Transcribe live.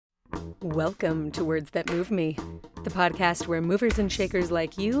Welcome to Words That Move Me, the podcast where movers and shakers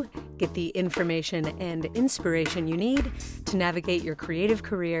like you get the information and inspiration you need to navigate your creative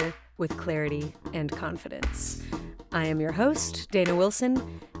career with clarity and confidence. I am your host, Dana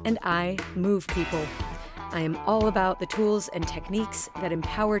Wilson, and I move people. I am all about the tools and techniques that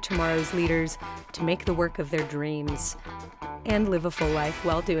empower tomorrow's leaders to make the work of their dreams and live a full life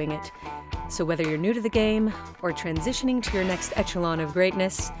while doing it. So whether you're new to the game or transitioning to your next echelon of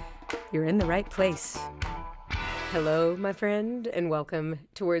greatness, you're in the right place. Hello, my friend, and welcome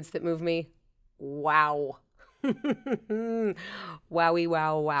to Words That Move Me. Wow. Wowie,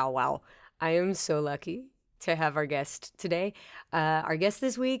 wow. I am so lucky to have our guest today. Our guest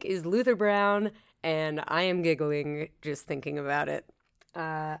this week is Luther Brown, and I am giggling just thinking about it.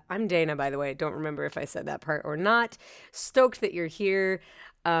 I'm Dana, by the way. Don't remember if I said that part or not. Stoked that you're here.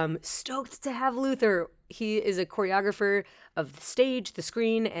 Stoked to have Luther. He is a choreographer of the stage, the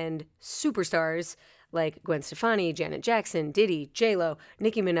screen, and superstars like Gwen Stefani, Janet Jackson, Diddy, J-Lo,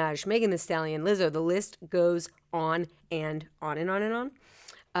 Nicki Minaj, Megan Thee Stallion, Lizzo. The list goes on and on and on and on.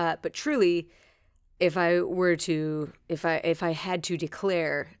 But truly, if I had to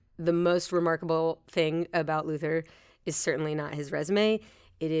declare the most remarkable thing about Luther is certainly not his resume.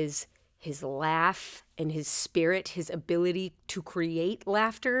 It is his laugh and his spirit, his ability to create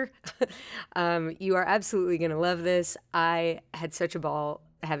laughter. You are absolutely going to love this. I had such a ball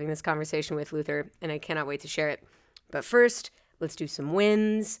having this conversation with Luther, and I cannot wait to share it. But first, let's do some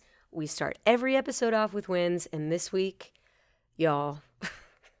wins. We start every episode off with wins, and this week, y'all,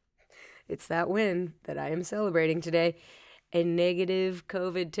 it's that win that I am celebrating today. A negative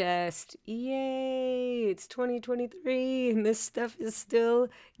COVID test. Yay! It's 2023 and this stuff is still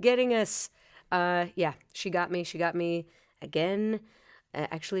getting us. She got me again.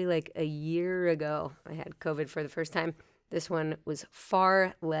 Actually, like a year ago, I had COVID for the first time. This one was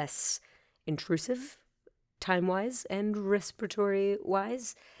far less intrusive, time-wise and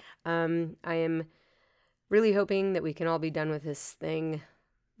respiratory-wise. I am really hoping that we can all be done with this thing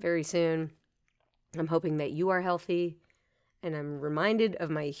very soon. I'm hoping that you are healthy. And I'm reminded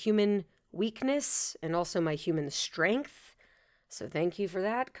of my human weakness and also my human strength. So thank you for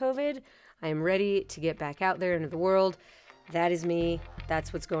that, COVID. I am ready to get back out there into the world. That is me.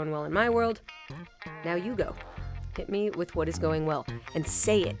 That's what's going well in my world. Now you go. Hit me with what is going well. And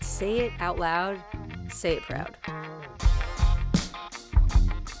say it. Say it out loud. Say it proud.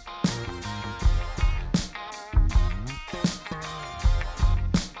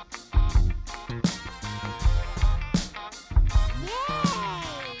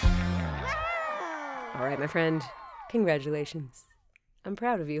 All right, my friend, congratulations. I'm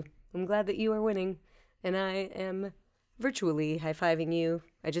proud of you. I'm glad that you are winning, and I am virtually high-fiving you.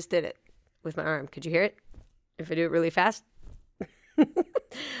 I just did it with my arm. Could you hear it? If I do it really fast?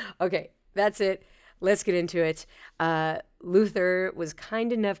 Okay, that's it. Let's get into it. Luther was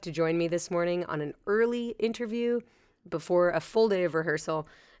kind enough to join me this morning on an early interview before a full day of rehearsal,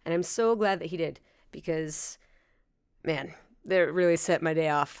 and I'm so glad that he did because, man, that really set my day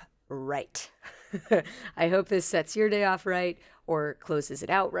off right. I hope this sets your day off right, or closes it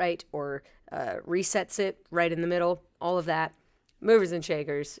out right, or resets it right in the middle, all of that. Movers and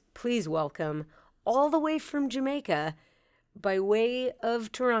shakers, please welcome, all the way from Jamaica, by way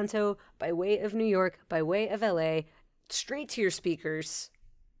of Toronto, by way of New York, by way of LA, straight to your speakers,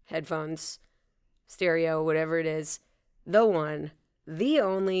 headphones, stereo, whatever it is, the one, the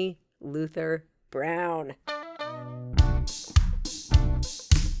only Luther Brown.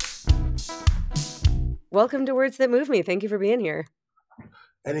 Welcome to Words That Move Me. Thank you for being here.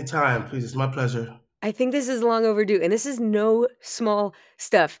 Anytime, please. It's my pleasure. I think this is long overdue, and this is no small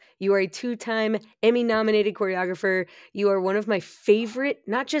stuff. You are a 2-time Emmy-nominated choreographer. You are one of my favorite,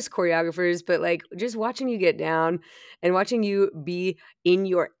 not just choreographers, but like just watching you get down and watching you be in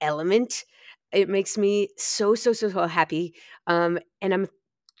your element. It makes me so happy. And I'm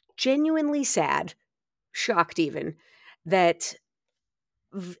genuinely sad, shocked even, that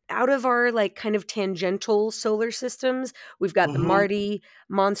out of our like kind of tangential solar systems, we've got the Marty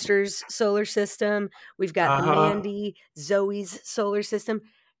Monsters solar system. We've got the Mandy Zoe's solar system.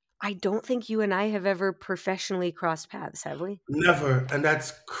 I don't think you and I have ever professionally crossed paths, have we? Never. And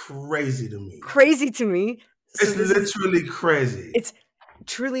that's crazy to me. Crazy to me. It's literally crazy. It's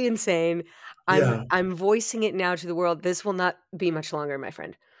truly insane. I'm voicing it now to the world. This will not be much longer, my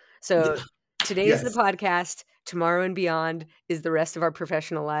friend. So today is the podcast. Tomorrow and beyond is the rest of our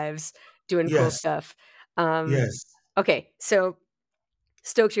professional lives doing cool stuff. Yes. Okay, so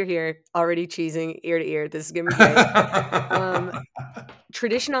stoked you're here, already cheesing ear to ear. This is going to be great.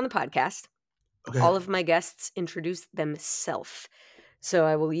 Tradition on the podcast. Okay. All of my guests introduce themselves. So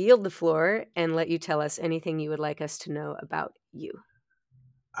I will yield the floor and let you tell us anything you would like us to know about you.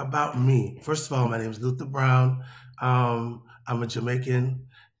 About me. First of all, my name is Luther Brown. I'm a Jamaican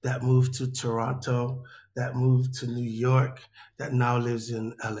that moved to Toronto, that moved to New York, that now lives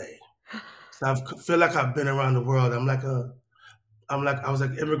in LA. So I feel like I've been around the world. I was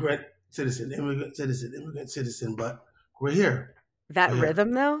like immigrant citizen, but we're here. That We're here.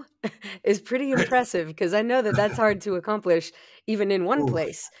 rhythm, though, is pretty impressive because I know that that's hard to accomplish even in one Oof.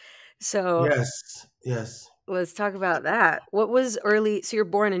 place. So Yes, yes. let's talk about that. What was early? So you're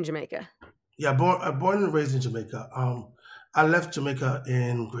born in Jamaica. Yeah, born and raised in Jamaica. I left Jamaica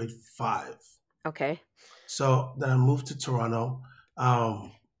in grade 5. Okay. So then I moved to Toronto.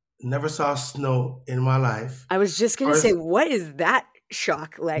 Um, Never saw snow in my life. I was just gonna say, First, what is that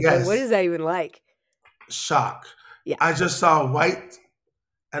shock like? Like, what yes, is that even like? shock. Yeah. I just saw white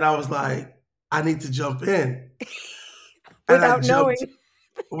and I was like, I need to jump in. And I Without knowing. jumped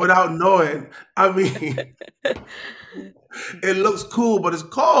without knowing. I mean, it looks cool, but it's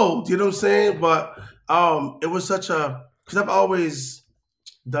cold. You know what I'm saying? But it was such a because I've always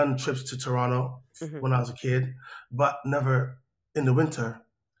done trips to Toronto Mhm. when I was a kid, but never in the winter.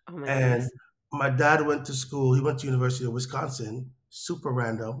 Oh my And goodness. my dad went to school. He went to University of Wisconsin, super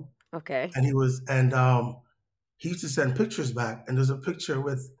random. Okay. And he used to send pictures back. And there's a picture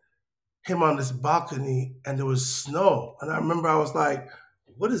with him on this balcony, and there was snow. And I remember I was like,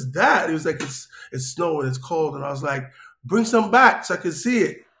 "What is that?" He was like, "It's snow and it's cold." And I was like, "Bring some back so I can see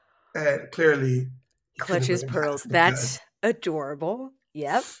it." And clearly, he couldn't bring Clutches it back pearls. because That's adorable.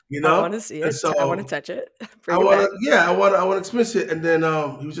 Yep. you I want know. to see And it. I want to so touch it. I Bring it want back. to, yeah, I want to experience it. And then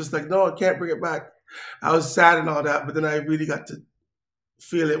he was just like, "No, I can't bring it back." I was sad and all that, but then I really got to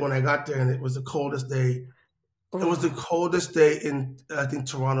feel it when I got there, and it was the coldest day. It was the Oh, coldest day in I think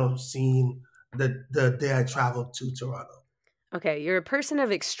Toronto scene. The day I traveled to Toronto. okay. You're a person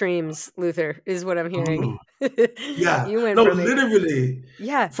of extremes, Luther, is what I'm hearing. Mhm. Yeah, You went no, from it. literally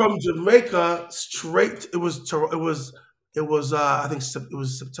Yeah. from Jamaica straight. I think it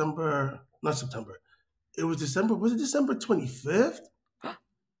was September, not September. It was December. Was it December 25th?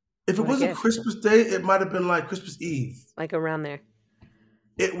 If it My wasn't gift. Christmas Day, it might have been like Christmas Eve. Like around there.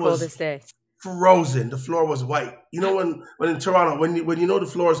 It was Coldest day. frozen. The floor was white. You know when in Toronto when you know the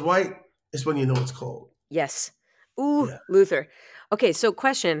floor is white, it's when you know it's cold. Yes. Ooh, Yeah. Luther. Okay, so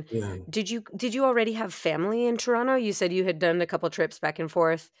question. Yeah. Did you already have family in Toronto? You said you had done a couple trips back and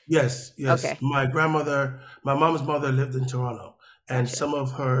forth. Yes, yes. Okay, My mom's mother lived in Toronto, and gotcha. some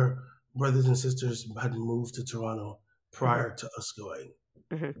of her brothers and sisters had moved to Toronto Hmm. prior to us going.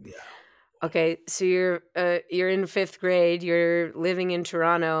 Hmm. Yeah. Okay, so you're in 5th grade, you're living in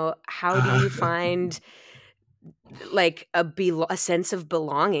Toronto. How do you Uh-huh. find like a sense of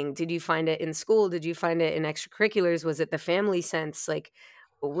belonging? Did you find it in school? Did you find it in extracurriculars? Was it the family sense? Like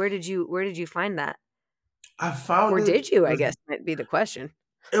where did you find that? I found Or it. did you, I guess might be the question.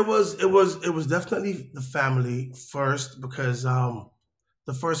 It was definitely the family first because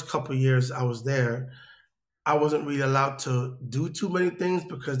the first couple years I was there, I wasn't really allowed to do too many things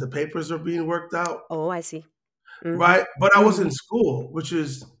because the papers were being worked out, Oh, I see. Mhm. right? But I was in Mhm. school, which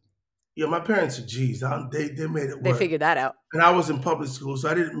is my parents are G's. They made it They work. figured that out. And I was in public school, so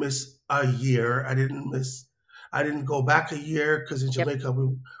I didn't miss a year. I didn't go baback a year because in Yep. Jamaica,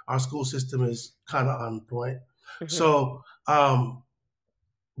 our school system is kind of on point. Mhm. So,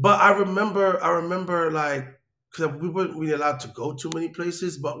 but I remember like, because we weren't really allowed to go too many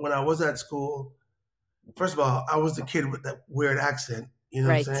places, but when I was at school, first of all, I was the kid with that weird accent, you know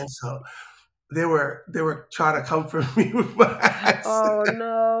what I'm Right. saying? So they were trying to comfort me with my accent. Oh,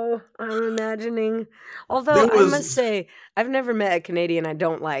 no. I'm imagining. Although There I must was say, I've never met a Canadian I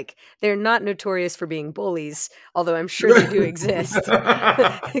don't like. They're not notorious for being bullies, although I'm sure they do exist.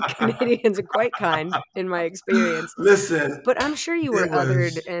 Canadians are quite kind in my experience. listen, But I'm sure you were it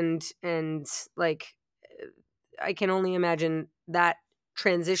othered was and like I can only imagine that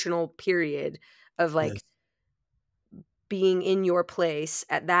transitional period of like yes. being in your place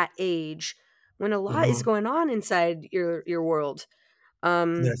at that age when a lot is Mhm. going on inside your world.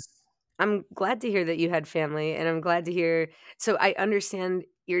 Um, Yes. I'm glad to hear that you had family, and I'm glad to hear. So I understand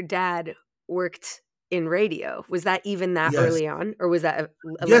your dad worked in radio. Was that even that Yes. early on, or was that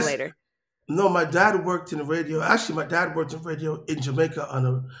a little Yes. later? No, my dad worked in radio. Actually, my dad worked in radio in Jamaica on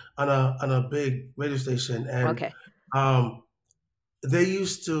a big radio station, and Okay. um, they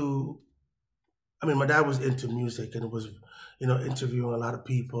used to. I mean, my dad was into music and was, interviewing a lot of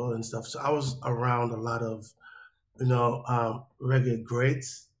people and stuff. So I was around a lot of, reggae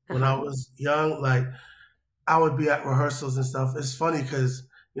greats Uh when I huh. was young. Like I would be at rehearsals and stuff. It's funny because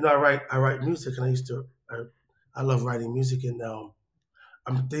I write music, and I love writing music, and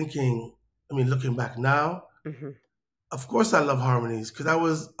I'm thinking, I mean, looking back now, Hmm. of course I love harmonies because I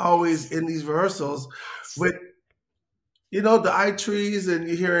was always Yes. in these rehearsals Yes. with, the eye trees and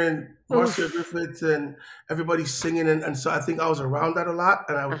you're hearing Marcia Oof. Griffiths and everybody singing. And so I think I was around that a lot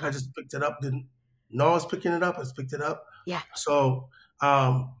and I Uh-huh. just picked it up, didn't know I was picking it up. I just picked it up. Yeah. So,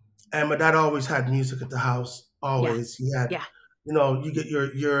 and my dad always had music at the house, Yeah. always. He had, Yeah. you get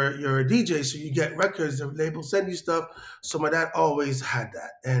you're a DJ, so you get records, the label send you stuff. So my dad always had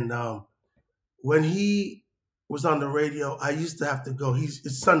that. And when he was on the radio, I used to have to go.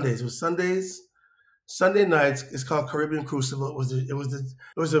 It's Sundays. It was Sundays. Sunday nights. It's called Caribbean Crucible. It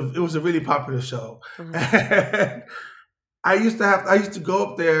was a really popular show. Uh-huh. And I used to go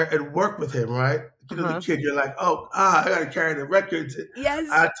up there and work with him, right? The Uh-huh. kid, you're like, oh, I got to carry the records. I Yes.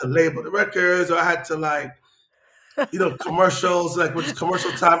 had to label the records, or I had to like, commercials. Like when it's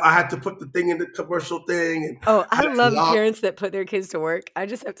commercial time, I had to put the thing in the commercial thing, and Oh, I I had to love log. parents that put their kids to work. I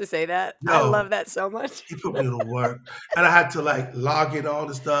just have to say that. I Yo, love that so much. he put me to work, and I had to like log in all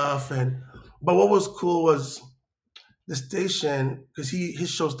the stuff. And but what was cool was the station because his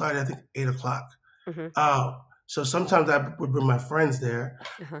show started I think 8 o'clock. Hmm. Uh, so sometimes I would bring my friends there,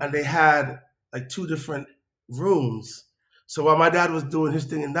 Uh-huh. and they had like two different rooms. So while my dad was doing his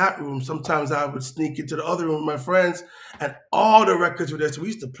thing in that room, sometimes I would sneak into the other room with my friends, and all the records were there. So we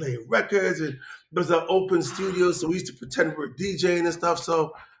used to play records, and there was an open studio, so we used to pretend we were DJing and stuff.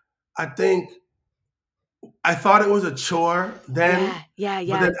 So I think I thought it was a chore then, Yeah.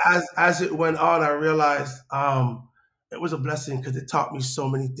 Yeah. but Yeah. then as it went on, I realized it was a blessing because it taught me so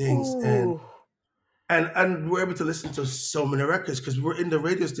many things, and Ooh. and we're able to listen to so many records because we were in the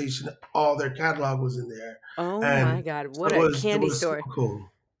radio station. All their catalog was in there, Oh my and God. so What it a was it candy was store. super cool.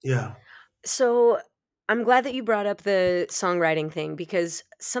 Yeah. So I'm glad that you brought up the songwriting thing because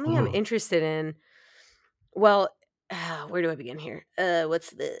something I'm Mhm. interested in. Well, where do I begin here? What's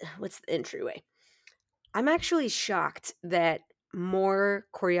the entryway? I'm actually shocked that more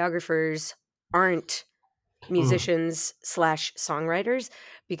choreographers aren't Hmm. musicians slash songwriters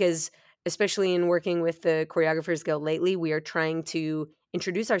because especially in working with the choreographers guild lately we are trying to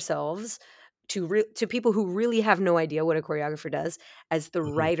introduce ourselves to people who really have no idea what a choreographer does as the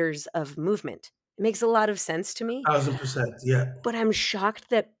Mhm. writers of movement. It makes a lot of sense to me, 1000%. Yeah. but I'm shocked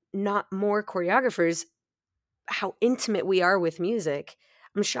that not more choreographers, how intimate we are with music,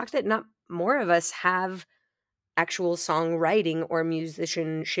 I'm shocked that not more of us have actual songwriting or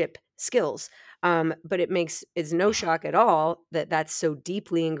musicianship skills. But it's no shock at all that that's so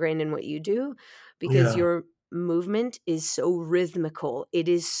deeply ingrained in what you do because Yeah. your movement is so rhythmical. It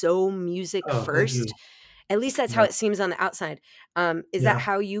is so music Oh, thank you. first. At least that's how Yeah. it seems on the outside. Is that Yeah.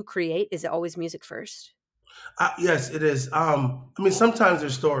 how you create? Is it always music first? Yes, it is. I mean, sometimes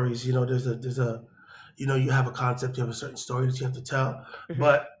there's stories. You have a concept, you have a certain story that you have to tell. Hmm.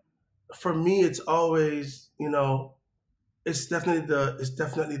 But for me, it's always, it's definitely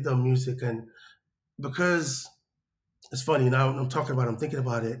the music, and because it's funny now I'm talking about, it, I'm thinking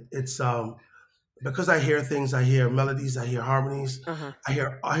about it. It's because I hear things, I hear melodies, I hear harmonies, Uh-huh.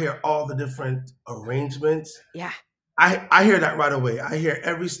 I hear all the different arrangements. Yeah. I hear that right away. I hear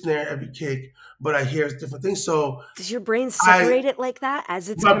every snare, every kick, but I hear different things. So Does your brain I separate it like that as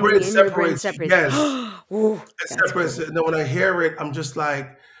it's my coming brain in? Your brain separates. separates. Yes, Ooh, it that's separates. cool. And then when I hear it, I'm just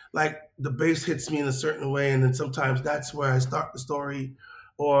like the bass hits me in a certain way, and then sometimes that's where I start the story,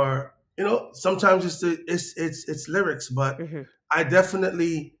 or sometimes it's lyrics, but Hmm. I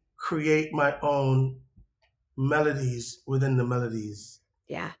definitely create my own melodies within the melodies.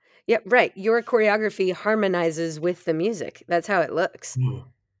 Yeah. Yeah, right. Your choreography harmonizes with the music. That's how it looks. Mhm.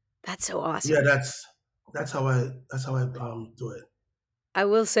 That's so Yeah, awesome. that's how I do it. I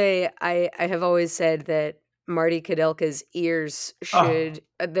will say I have always said that Marty Kudelka's ears Oh.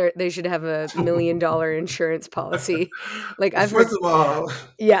 they should have a $1 million insurance policy. Like I've First heard. of all,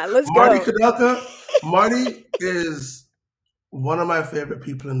 Yeah, let's Marty go. Kudelka, Marty is one of my favorite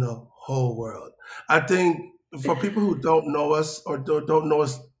people in the whole world. I think for people who don't know us or don't know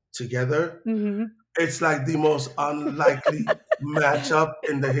us together, Mhm. it's like the most unlikely matchup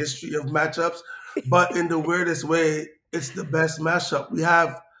in the history of matchups. But in the weirdest way, it's the best matchup. We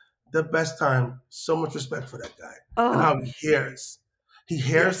have the best time. So much respect for that guy and Oh, how he hears. He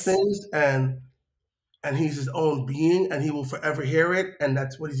hears yes. things and he's his own being and he will forever hear it and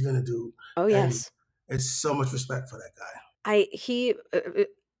that's what he's gonna do. Oh, And yes. it's so much respect for that guy. I he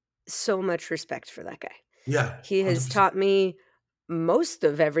so much respect for that guy. Yeah, He has 100%. taught me most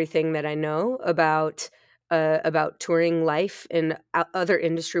of everything that I know about touring life and other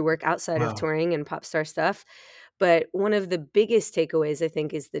industry work outside of Wow. touring and pop star stuff. But one of the biggest takeaways I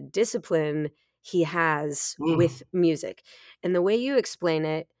think is the discipline he has Mm, with music. And the way you explain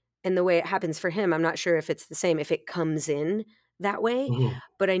it and the way it happens for him, I'm not sure if it's the same, if it comes in that way, mhm.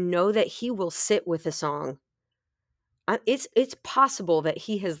 but I know that he will sit with a song. It's possible that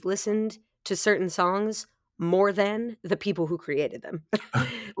he has listened to certain songs more than the people who created them.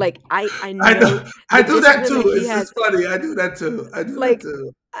 Like, I I know know. I the do that discipline that too. he It's has. funny. I do that too. I do that Like,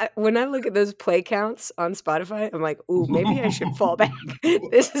 too. when I look at those play counts on Spotify, I'm like, "Ooh, maybe I should fall back.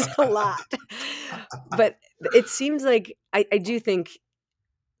 This is a lot." But it seems like I do think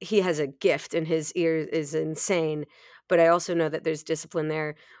he has a gift and his ear is insane, but I also know that there's discipline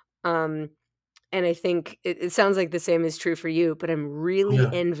there. Um, and I think it sounds like the same is true for you, but I'm really Yeah.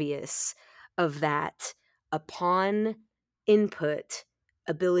 envious of that upon input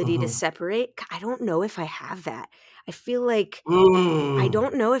ability to Mhm. separate. I don't know if I have that. I feel like I Mm.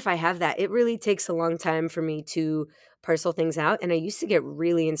 don't know if I have that. It really takes a long time for me to parcel things out, and I used to get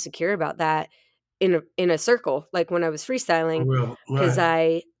really insecure about that in a circle, like when I was For freestyling, real. because Right.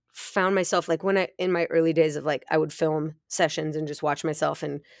 I found myself like when I in my early days of like I would film sessions and just watch myself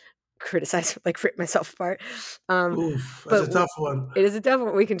and criticize, like rip myself apart. Um, Oof. That's but a tough one. it is a tough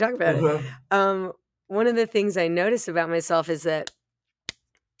one. We can talk about it. Uh-huh. Um, one of the things I noticed about myself is that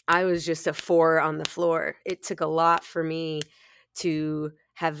I was just a 4 on the floor. It took a lot for me to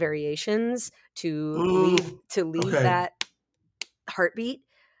have variations, Mm. to leave Okay. that heartbeat,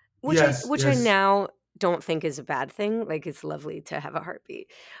 Yes. which I Yes. now don't think is a bad thing, like, it's lovely to have a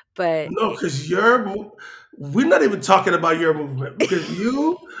heartbeat, but No, it because we're not even talking about your movement because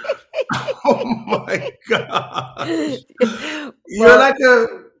you, oh my gosh. You're Well, like a,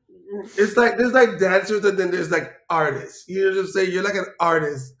 it's like, there's like dancers and then there's like artists. You know what I'm saying? You're like an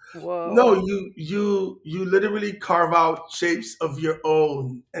artist. No, whoa. you literally carve out shapes of your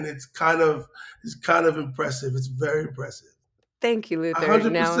own, and it's kind of impressive. It's very impressive. Thank you, A Luther. hundred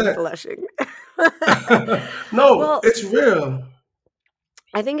Now I'm percent. blushing. No, Well, it's real.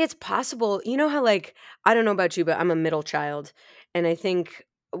 I think it's possible. You know how, like, I don't know about you, but I'm a middle child. And I think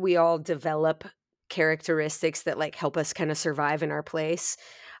we all develop characteristics that, like, help us kind of survive in our place.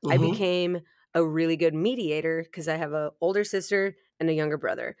 I Hmm. became a really good mediator because I have a older sister and a younger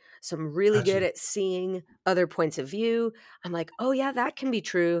brother. So I'm really Got good you. at seeing other points of view. I'm like, oh, yeah, that can be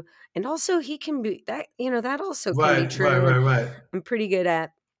true. And also, he can be that, that also can be Right, right, true. right, And right. I'm pretty good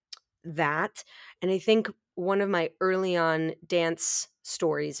at that. And I think one of my early on dance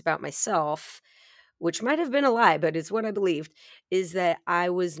stories about myself, which might have been a lie, but it's what I believed, is that I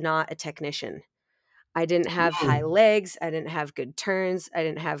was not a technician. I didn't have high Mm. legs, I didn't have good turns, I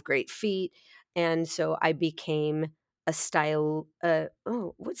didn't have great feet, and so I became a style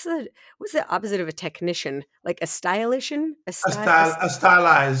what's the opposite of a technician? Like a stylishan? A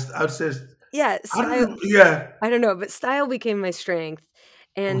stylized. I would say. Yeah, How do style. you? Yeah. I don't know, but style became my strength,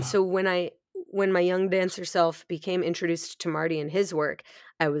 and so when my young dancer self became introduced to Marty and his work,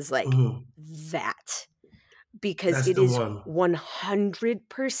 I was like, Hmm. "That," because That's it the is one.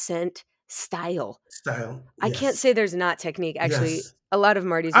 100% style. Style. I can't Yes. say there's not technique, actually, Yes. a lot of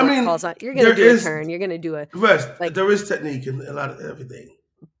Marty's I work mean, calls on you're gonna there do a is turn, you're gonna do a rest. like There is technique in a lot of everything,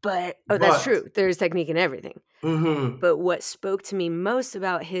 but oh, that's but. true, there's technique in everything, Hmm. but what spoke to me most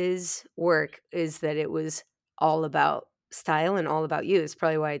about his work is that it was all about style and all about you. It's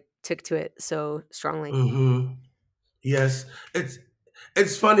probably why I took to it so strongly. Hmm. Yes.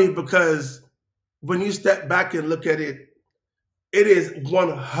 It's funny because when you step back and look at it, it is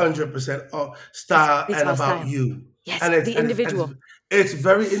 100% style It's and all about style. you, Yes, and it's the and it's, and it's individual. it's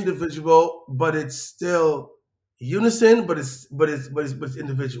very individual, but it's still unison, but it's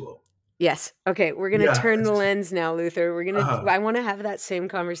individual. Yes. Okay, we're gonna Yeah. turn the lens now, Luther. Uh-huh. I wanna have that same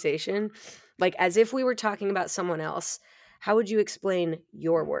conversation, like, as if we were talking about someone else. How would you explain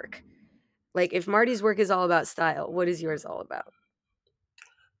your work? Like, if Marty's work is all about style, what is yours all about?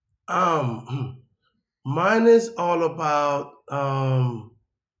 Mine is all about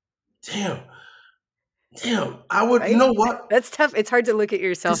damn, damn. I would, you Right? know what? That's tough. It's hard to look at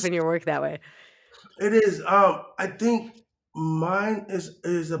yourself It's and your work that way. it is. I think mine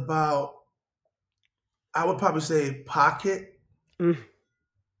is about. I would probably say Mm,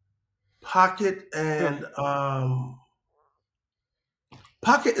 pocket, mm, and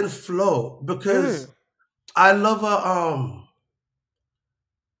flow mm. because I love a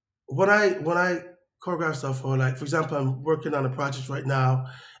when I choreograph stuff, or like for example I'm working on a project right now,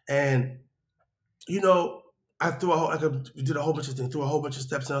 and you know I threw a whole like we did a whole bunch of things, threw a whole bunch of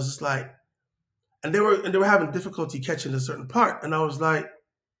steps, and I was just like, and they were having difficulty catching a certain part, and I was like,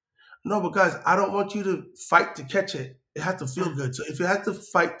 no, but guys, I don't want you to fight to catch it. It has to feel Ah, good. So if you have to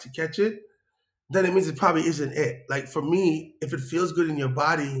fight to catch it, then it means it probably isn't it. Like for me, if it feels good in your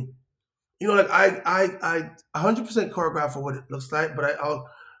body, like I 100% choreograph for what it looks like,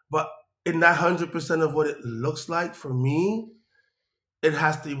 but in that 100% of what it looks like for me, it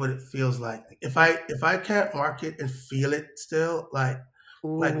has to be what it feels like. Yeah. If I can't mark it and feel it still, like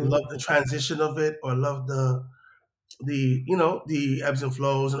love the Ooh. transition of it, or love the ebbs and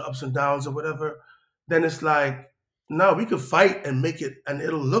flows and ups and downs or whatever, then it's like, no, we could fight and make it, and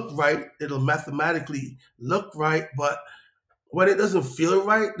it'll look right. It'll mathematically look right, but when it doesn't feel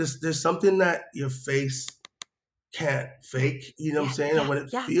right, there's something that your face can't fake. You know what Yeah, I'm saying? And yeah, when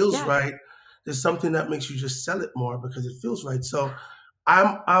it yeah, feels yeah. right, there's something that makes you just sell it more because it feels right. So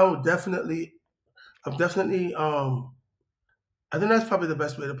I'm definitely, I'm definitely, I think that's probably the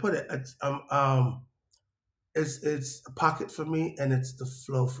best way to put it. It's a pocket for me, and it's the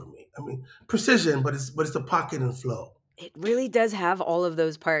flow for me. I mean, precision, but it's the pocket and flow. It really does have all of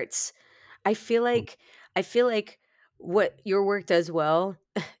those parts. I feel like I feel like what your work does well,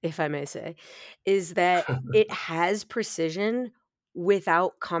 if I may say, is that it has precision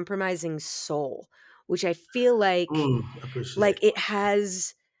without compromising soul, which I feel Appreciate. it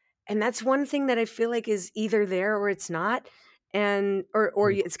has, and that's one thing that I feel like is either there or it's not, and or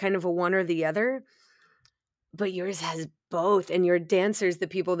Mm, it's kind of a one or the other, but yours has both, and your dancers, the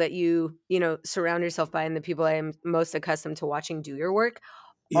people that you surround yourself by, and the people I am most accustomed to watching do your work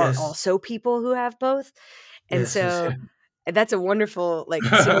are yes, also people who have both. And yes, yes. so that's a wonderful,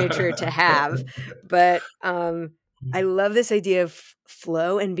 like, signature to have. But, I love this idea of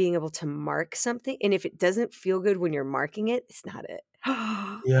flow and being able to mark something, and if it doesn't feel good when you're marking it, it's not it.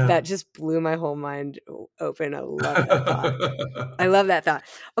 Yeah. That just blew my whole mind open. I love that thought. I love that thought.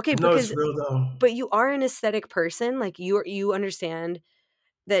 Okay, No, it's because real though. but you are an aesthetic person, like, you understand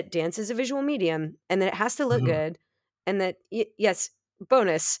that dance is a visual medium and that it has to look Mhm. good, and that yes,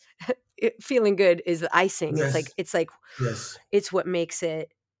 bonus, feeling good is the icing. It's Yes, like yes, it's what makes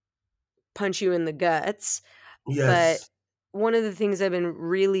it punch you in the guts. But yes. one of the things I've been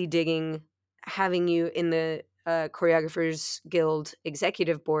really digging having you in the Choreographers Guild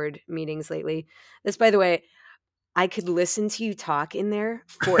executive board meetings lately. This, by the way, I could listen to you talk in there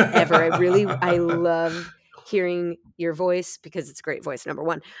forever. I love hearing your voice because it's a great voice, number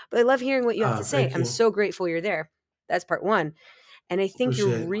 1. But I love hearing what you have to say. Thank I'm you. so grateful you're there. That's part 1. And I think you're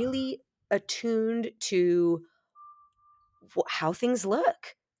Appreciate. really attuned to how things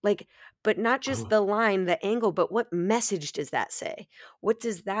look. Like, but not just Mhm. the line, the angle, but what message does that say? Yeah. What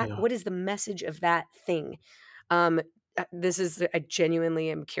is the message of that thing? Um, this is, I genuinely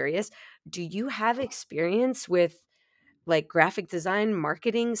am curious. Do you have experience with like graphic design,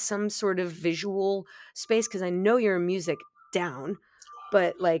 marketing, some sort of visual space? Because I know you're a music down,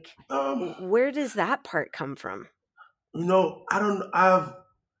 but like, Um, where does that part come from? I don't.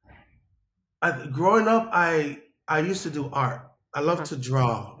 Growing up, I used to do art. I Uh love huh. to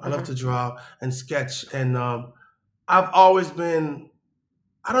draw. I Uh love huh. to draw and sketch, and I've always been.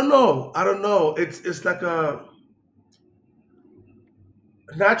 I don't know. I don't know. It's like a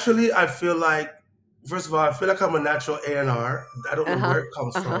naturally. I feel like, first of all, I feel like I'm a natural A&R. I don't Uh know huh. where it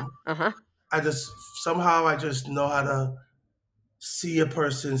comes Uh huh. from. Uh huh. I just somehow I just know how to see a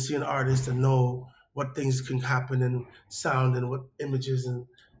person, see an artist, and know what things can happen and sound and what images, and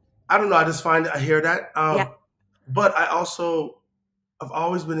I don't know. I just find I hear that. Yeah. But I've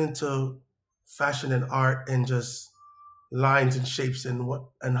always been into fashion and art and just lines and shapes and what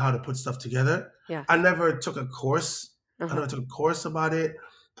and how to put stuff together. Yeah. I never took a course. Uh I huh. never took a course about it.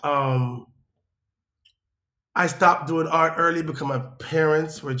 Um, I stopped doing art early because my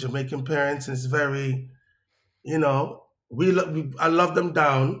parents were Jamaican parents, and it's very, I love them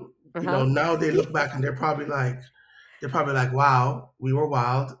down. Uh huh. Now they look back and they're probably like, wow, we were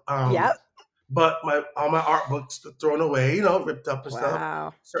wild. Yep. But my all my art books got thrown away, ripped up and stuff,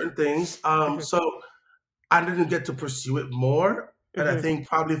 Wow. certain things. Mhm. So I didn't get to pursue it more. And I Mhm. think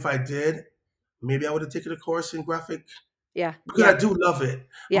probably if I did, maybe I would have taken a course in graphic Yeah. because Yeah. I do love it.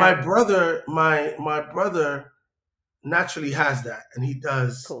 Yeah. My brother naturally has that, and he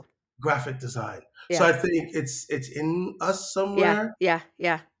does Cool. graphic design. So Yeah. I think it's in us Yeah. somewhere, Yeah.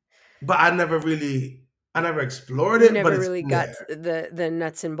 Yeah. but I never explored You it, but never it's really in got there. the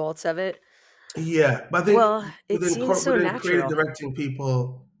nuts and bolts of it. Yeah, but I think Well, it seems so within creative natural. directing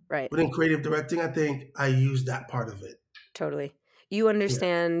people, Right. within creative directing, I think I use that part of it. Totally. You Yeah.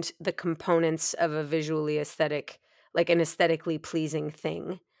 understand the components of a visually aesthetic, like an aesthetically pleasing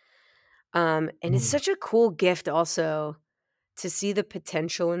thing. And it's Mm. such a cool gift also to see the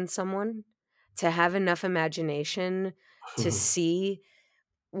potential in someone, to have enough imagination to see,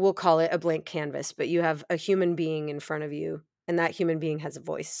 we'll call it a blank canvas, but you have a human being in front of you, and that human being has a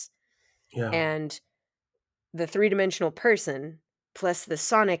voice. Yeah. And the three-dimensional person plus the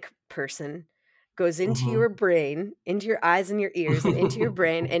sonic person goes into Hmm. your brain, into your eyes and your ears and into your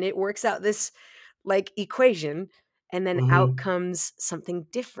brain, and it works out this like equation, and then out Hmm. comes something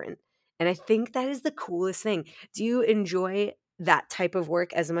different. And I think that is the coolest thing. Do you enjoy that type of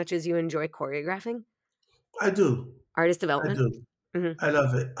work as much as you enjoy choreographing, I do. artist I development? do. Mhm. I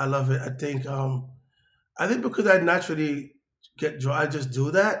love it. I love it. I think because I naturally get drawn, I just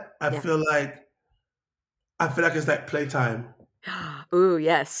do that. Yeah. I feel like it's like playtime. Ooh,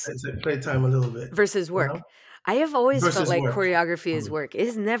 yes. It's like playtime a little bit, Versus you work. know, I have always felt versus like work. choreography is Mm. work. It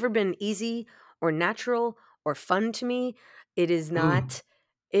has never been easy or natural or fun to me. It is Mm. not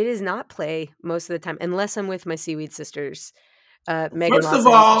it is not play most of the time, unless I'm with my Seaweed sisters, Megan First of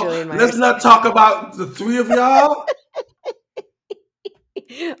Lawson, all, Jillian let's Myers. not talk about the three of y'all.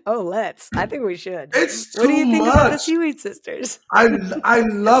 Oh, let's. I think we should. It's What do too you think about the much. Seaweed sisters? I I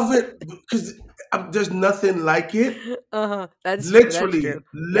love it because there's nothing like it. Uh-huh. That's true, that's true.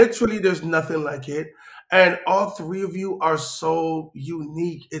 Yeah. Literally, there's nothing like it. And all three of you are so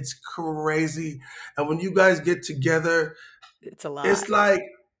unique. It's crazy. And when you guys get together, It's a lot. it's like,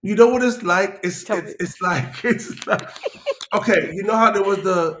 you know what it's like? Tell me. It's like okay, you know how there was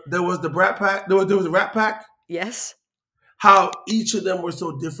the Brat Pack, there was a Rat Pack? Yes? How each of them were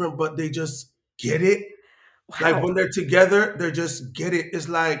so different, but they just get it. Like Wow. when they're together, they just get it. It's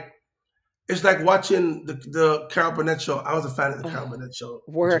like watching the Carol Burnett show. I was a fan of the Carol Oh, Burnett show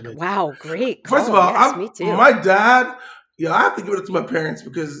in work. Jamaica. Wow, great First of call. all, Yes, me too. my dad. Yeah, I have to give it up to my parents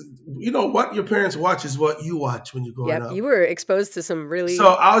because you know what your parents watch is what you watch when you're growing Yep, up. you were exposed to some So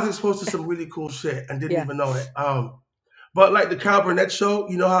really I was exposed to some really cool shit and didn't yeah. even know it. But like the Carol Burnett show,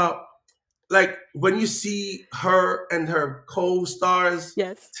 you know how like when you see her and her co-stars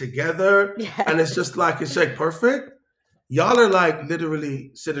Yes. together, and Yes. it's like perfect. Y'all are like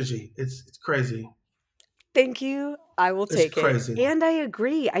literally synergy. It's crazy. Thank you. I will It's take it. crazy. And I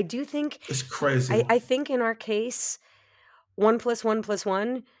agree. I do think It's crazy. I think in our case, 1 plus 1 plus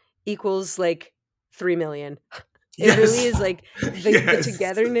 1 equals like 3,000,000. It really Yes. is like the Yes.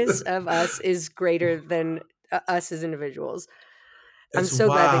 togetherness of us is greater than us as individuals. I'm It's so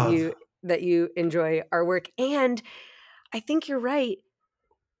glad wild. that you enjoy our work, and I think you're right.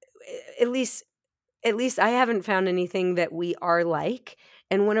 At least I haven't found anything that we are like.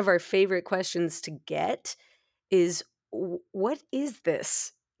 And one of our favorite questions to get is, what is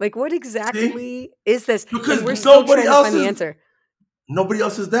this? Like, what See? exactly is this? And Because we're still trying to find the answer. nobody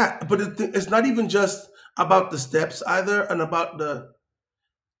else is that. But it's not even just about the steps either, and about the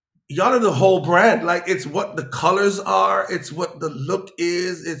y'all are the whole brand. Like it's what the colors are, it's what the look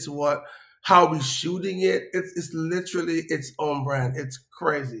is, it's what how we shooting it. It's literally its own brand. It's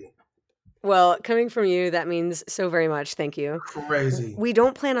crazy, Well, coming from you, that means so very much. Thank you. crazy. We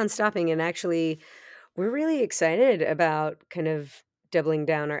don't plan on stopping. And actually, we're really excited about kind of doubling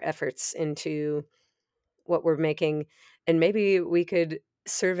down our efforts into what we're making. And maybe we could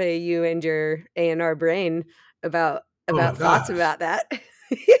survey you and your A&R brain Oh my about thoughts gosh. about that.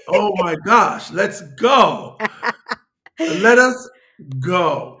 Oh my gosh. Let's go. Let us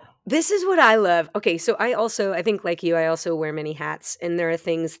go. This is what I love. Okay, so I think like you, I also wear many hats, and there are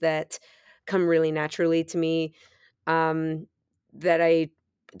things that come really naturally to me, um, that I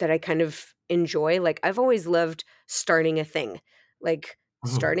kind of enjoy. Like I've always loved starting a thing, like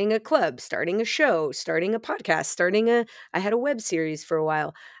Mhm. starting a club, starting a show, starting a podcast, I had a web series for a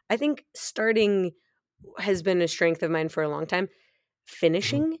while. I think starting has been a strength of mine for a long time.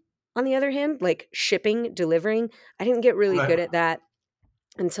 Mhm. Finishing, on the other hand, like shipping, delivering, I didn't get really Right. good at that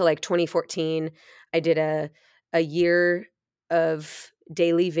until like 2014. I did a year of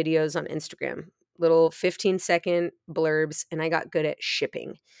daily videos on Instagram, little 15-second blurbs, and I got good at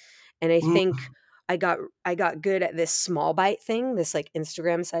shipping. And I Mm, think I got good at this small bite thing, this like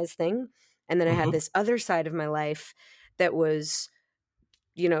Instagram size thing. And then I had mhm, this other side of my life that was,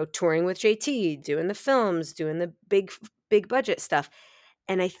 touring with JT, doing the films, doing the big budget stuff.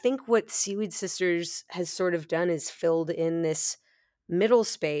 And I think what Seaweed Sisters has sort of done is filled in this middle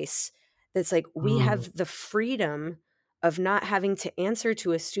space that's like we mm, have the freedom of not having to answer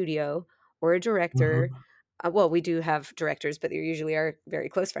to a studio or a director. mhm, Well, we do have directors, but they're usually our very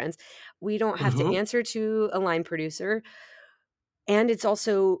close friends. We don't have to mhm, answer to a line producer. And it's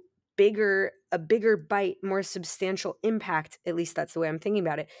also a bigger bite, more substantial impact. At least that's the way I'm thinking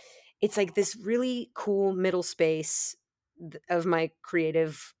about it. It's like this really cool middle space of my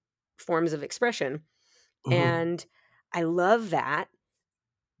creative forms of expression. mhm. And I love that.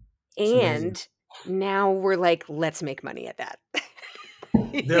 It's amazing. And now we're like, let's make money at that.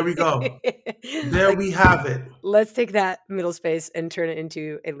 There we go. There Like, we have it. let's take that middle space and turn it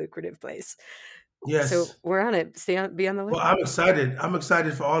into a lucrative place. So Yes. we're on it. Be on the Well, lookout. I'm excited. I'm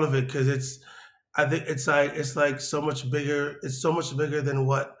excited for all of it because I think it's like so much bigger. It's so much bigger than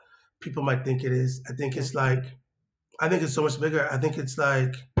what people might think it is. Yeah. I think it's so much bigger. I think it's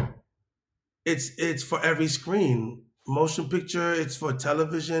like it's for every screen. Motion picture, it's for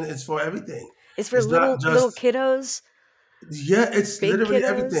television, it's for everything. It's for It's not little just kiddos, yeah, it's big literally kiddos.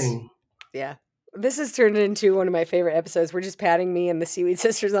 everything. Yeah. This has turned into one of my favorite episodes. We're just patting me and the Seaweed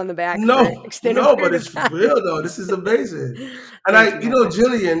Sisters on the back for an No, extended no, but period of it's time. real though. This is amazing. And Thank you, my friend.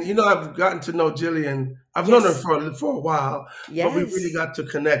 Jillian, I've gotten to know Jillian. I've known her Yes. for a while, but we really Yes. got to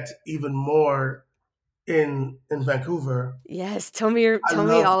connect even more in Vancouver. Yes. Tell me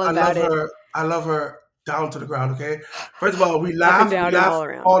all I about love it. her. I love her down to the ground, okay? First of all, Up and we down and laugh all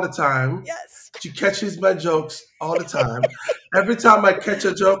around. all the time. Yes. She catches my jokes all the time. Every time I catch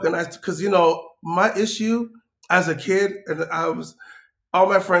a joke, and because my issue as a kid, and all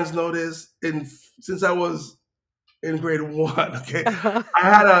my friends know this, since I was in grade one, okay, Uh-huh.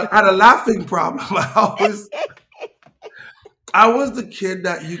 I had a laughing problem. I was the kid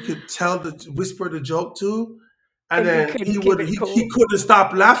that you could whisper the joke to, and And you then couldn't keep it he cool. couldn't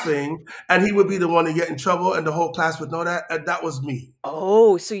stop laughing, and he would be the one to get in trouble, and the whole class would know that, and that was me.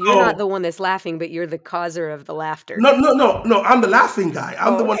 Oh, so you're not So the one that's laughing, but you're the causer of the laughter. no, I'm the laughing guy.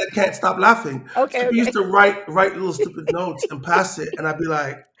 I'm the Oh, one that can't stop laughing. okay, So people used okay. to write little stupid notes and pass it, and I'd be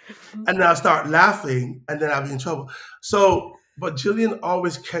like, and then I'll start laughing, and then I'll be in trouble. So, but Jillian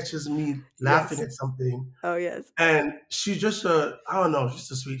always catches me laughing Yes. at something, Oh, yes. and she's just I don't know, she's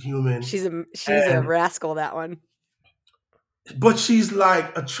a sweet human, She's a and rascal, that one. but she's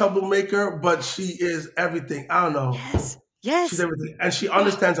like a troublemaker, but she is everything. I don't know. Yes. She's Yes. everything, and she Oh,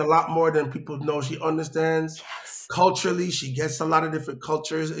 understands a lot more than people know. She understands yes. culturally. She gets a lot of different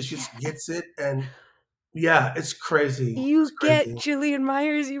cultures, and she just Yes. gets it. And yeah, it's crazy. It's You get crazy. Jillian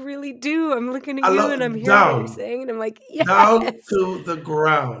Myers, you really do. I'm looking at I you and I'm love hearing what you're saying, and I'm like, down yes. to the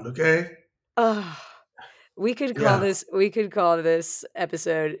ground. Okay. Oh, Yeah. we could call this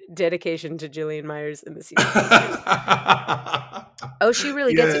episode dedication to Jillian Myers and the Seaweed Sisters. Oh, she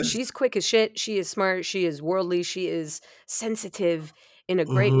really gets it. Yes. She's quick as shit. She is smart. She is worldly. She is sensitive in a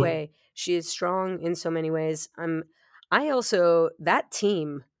great Hmm. way. She is strong in so many ways. I also that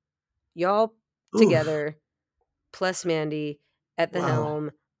team, y'all Oof. together, plus Mandy at the Wow.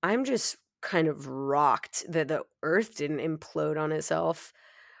 helm. I'm just kind of rocked that the earth didn't implode on itself.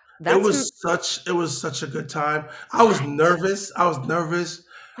 That's It was such a good time. what? I was nervous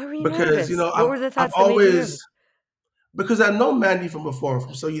Why were you because nervous? What were the I've thoughts that made you always nervous? because I've known Mandy from before,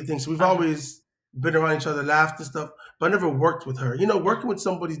 from So You Think. So we've Uh-huh. always been around each other, laughed and stuff, but I never worked with her. Uh, Working with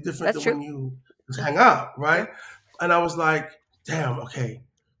somebody's different that's than true. when you just Uh, hang out, right? Yep. And I was like, damn, okay,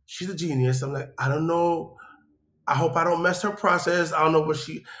 she's a genius. I'm like, I don't know. I hope I don't mess her process. I don't know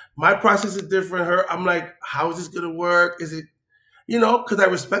my process is different. I'm like, how is this gonna work? Is it, because I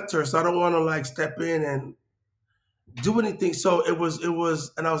respect her, so I don't want to like step in and do anything. So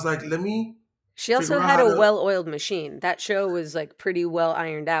and I was like, let me She also figure out had how a to well-oiled machine. That show was like pretty well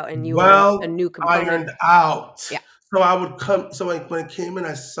ironed out, and you were a well new component. ironed out. Yeah. So I would come. So like when it came in,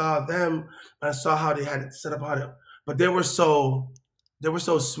 I saw them. And I saw how they had it set up. But they were so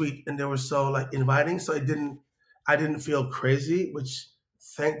sweet and they were so like inviting. So I didn't feel crazy, which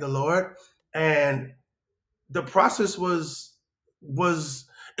thank the Lord. And the process was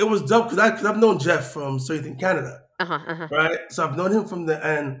it was dope because I've known Jeff from So You Think Canada, Uh-huh. Uh-huh. right? So I've known him from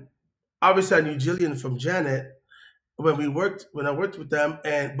and obviously I knew Jillian from Janet when I worked with them,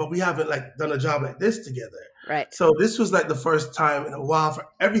 and but we haven't like done a job like this together. Right. So this was like the first time in a while for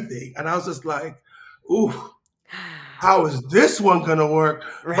everything, and I was just like, "Ooh, how is this one gonna work?"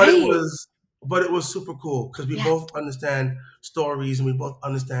 But Right. it was super cool because we Yeah. both understand stories and we both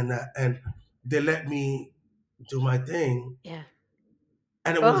understand that, and they let me do my thing, Yeah.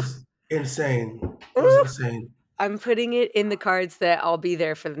 and it Oh. was insane. It was Ooh. insane. I'm putting it in the cards that I'll be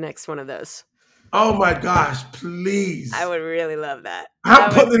there for the next one of those. Oh my gosh, I please! would really love that. I'm I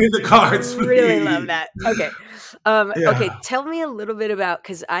would putting it in the cards, really love please. that. Okay. Okay, Yeah. tell me a little bit about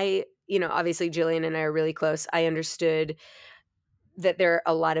because obviously Jillian and I are really close. I understood that there are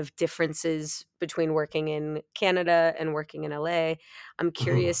a lot of differences between working in Canada and working in LA. I'm Mhm.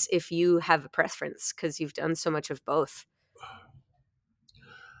 curious if you have a preference because you've done so much of both.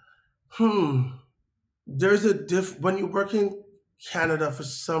 Hmm. There's a when you work in Canada for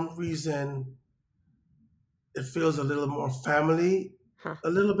some reason it feels a little more family Huh. a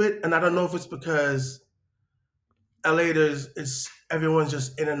little bit, and I don't know if it's because LA it's everyone's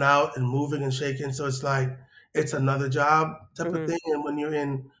just in and out and moving and shaking, so it's like it's another job type of Mhm. thing. And when you're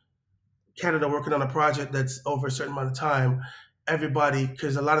in Canada working on a project that's over a certain amount of time, everybody,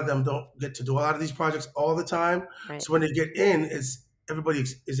 because a lot of them don't get to do a lot of these projects all the time. Right. So when they get in, it's everybody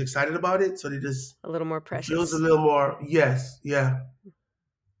is excited about it. So they just A little more it feels a precious. little more yes, yeah,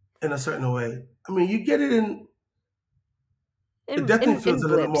 in a certain way. I mean, you get it in. It In definitely feels in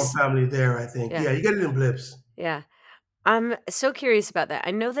a little more blips. family there. I think. Yeah. Yeah, you get it in blips. Yeah. I'm so curious about that.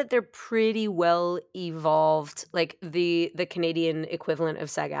 I know that they're pretty well evolved. Like the Canadian equivalent of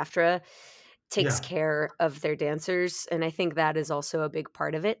SAG-AFTRA takes Yeah, care of their dancers, and I think that is also a big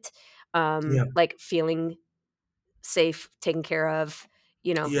part of it. yeah, Like feeling safe, taken care of.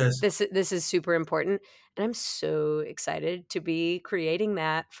 yes, This is super important, and I'm so excited to be creating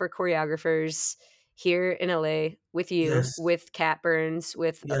that for choreographers here in LA with you, yes, with Kat Burns,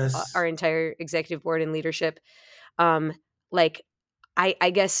 with our yes. entire executive board and leadership. Um, like,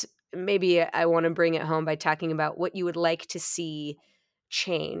 I guess maybe I want to bring it home by talking about what you would like to see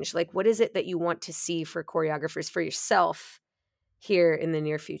change. Like, what is it that you want to see for choreographers for yourself here in the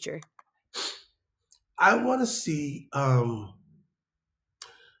near future? I want to see.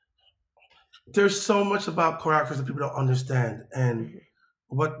 There's so much about choreographers that people don't understand, and Mhm.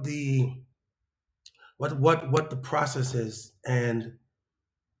 what the what the process is, and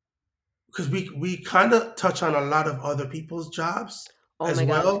because we kind of touch on a lot of other people's jobs Oh as my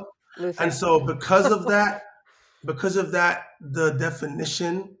God, well, and Luther. so because of that, the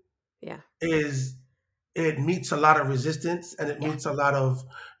definition Yeah, is it meets a lot of resistance, and it yeah. meets a lot of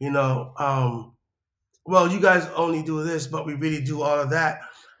you know well, you guys only do this, but we really do all of that.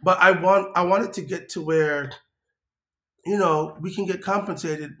 But I want it to get to where we can get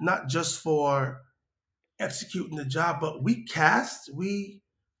compensated not just for executing the job, but we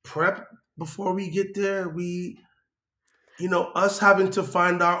prep before we get there. Us having to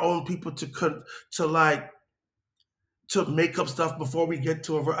find our own people to like to make up stuff before we get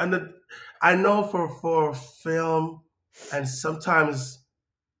to a. And I know for film, and sometimes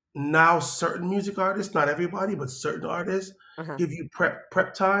now certain music artists, not everybody, but certain artists Uh-huh. give you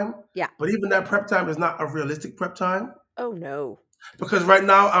prep time. Yeah. But even that prep time is not a realistic prep time. Oh no. Because right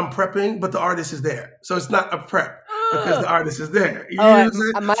now I'm prepping, but the artist is there. So it's not a prep because Ugh. the artist is there. Oh, You know what I'm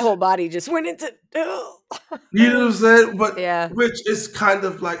saying? my whole body just went into. You know what I'm saying? But Yeah. which is kind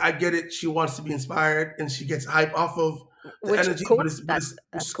of like I get it. She wants to be inspired and she gets hype off of the Which energy, but cool. it's which That's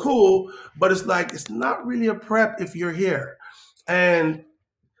is cool. cool. But it's like it's not really a prep if you're here. And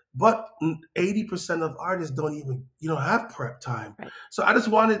but 80% of artists don't even have prep time. Right. So I just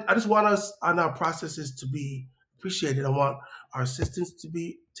want us on our processes to be appreciated. I want our assistants to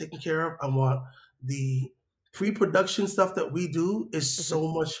be taken care of. I want the pre-production stuff that we do is Mhm. so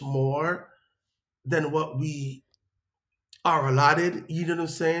much more than what we are allotted. You know what I'm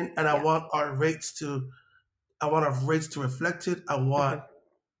saying? And Yeah. I want our rates to reflect it. I want Mhm.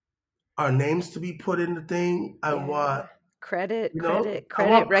 our names to be put in the thing. I want Yeah. Credit, you know credit, I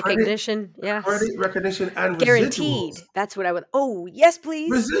credit, want credit, recognition. Yes. credit, recognition, and residuals. Guaranteed. That's what I would. Oh, yes,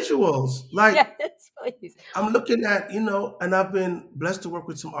 please. Residuals. Like Yes, please. I'm looking at, and I've been blessed to work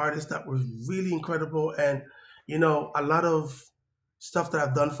with some artists that were really incredible, and a lot of stuff that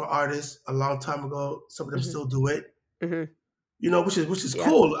I've done for artists a long time ago. Some of them Mhm. still do it, Mhm. which is Yeah.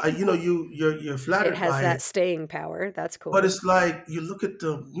 cool. You're It flattered has by that it, staying power. That's but cool. it's like you look at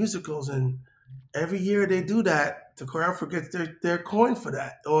the musicals, and every year they do that. The choreographer gets their coin for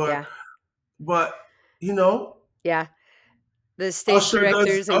that, Yeah. but you know, Yeah. The stage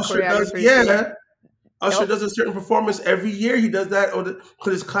directors and Usher does, choreographers do it. yeah. Usher Yep. does a certain performance every year. He does that, or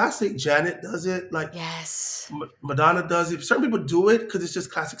because it's classic. Janet does it, like Yes. Madonna does it. Certain people do it because it's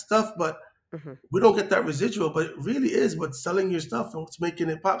just classic stuff, but Mhm. we don't get that residual. But it really is what's selling your stuff and what's making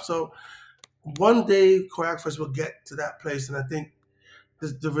it pop. So one day choreographers will get to that place, and I think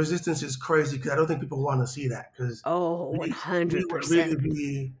the resistance is crazy because I don't think people want to see that because Oh, we would really 100%.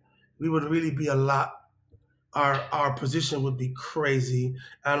 be we would really be a lot. Our position would be crazy.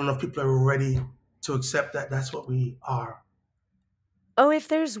 I don't know if people are ready to accept that that's what we are. Oh, if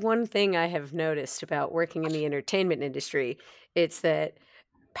there's one thing I have noticed about working in the entertainment industry, it's that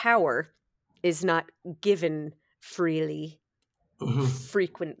power is not given freely, Hmm.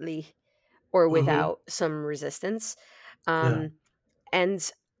 frequently, or Hmm. without some resistance. Yeah. Um,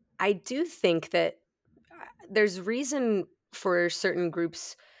 and I do think that there's reason for certain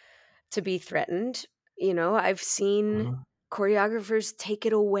groups to be threatened. I've seen Hmm. choreographers take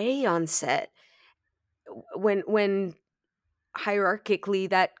it away on set when hierarchically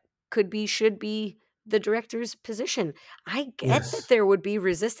that could be should be the director's position. I get that Yes. there would be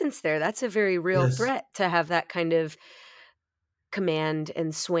resistance there. That's a very real Yes. threat to have that kind of command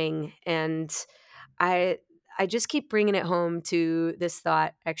and swing. And I I just keep bringing it home to this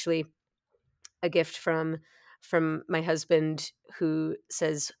thought, actually a gift from from my husband, who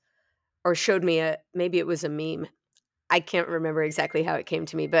says, or showed me maybe it was a meme. I can't remember exactly how it came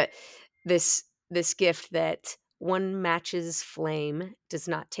to me, but this gift that one match's flame does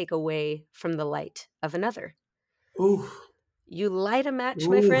not take away from the light of another. Oof. You light a match,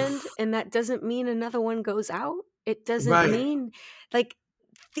 my friend, Oof. and that doesn't mean another one goes out. It doesn't Right. mean, like,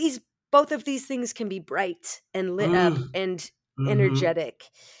 these both of these things can be bright and lit up Mm. and Mm-hmm. energetic.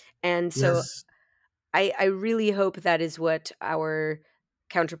 And so Yes. I really hope that is what our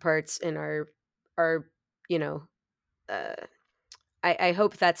counterparts in our you know, uh I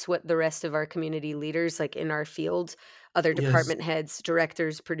hope that's what the rest of our community leaders, like in our field, other Yes. department heads,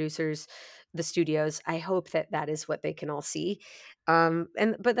 directors, producers, the studios, I hope that that is what they can all see.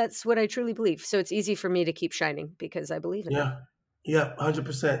 But that's what I truly believe. So it's easy for me to keep shining because I believe in that. Yeah. Yeah.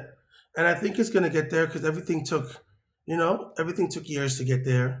 100%. And I think it's gonna get there because everything took years to get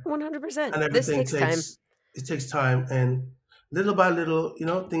there, 100%. and This everything takes time. takes time, and little by little,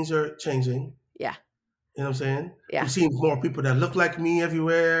 things are changing. Yeah. You know what I'm saying? I'm Yeah. seeing more people that look like me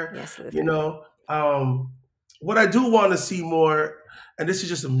everywhere. Yes, You Luther. know, what I do want to see more, and this is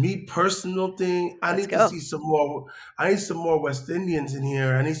just a me personal thing. I Let's need to go. see some more. I need some more West Indians in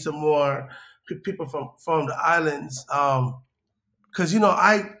here. I need some more people from the islands. Because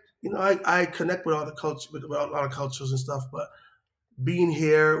I connect with all the culture with a lot of cultures and stuff. But being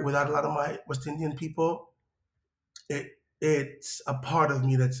here without a lot of my West Indian people, it's a part of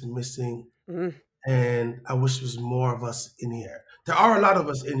me that's missing, Mm. and I wish there was more of us in here. There are a lot of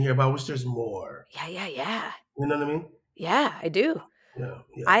us in here, but I wish there's more. Yeah, yeah, yeah. You know what I mean? Yeah, I do. Yeah,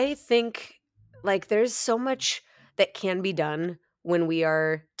 yeah. I think, like, there's so much that can be done when we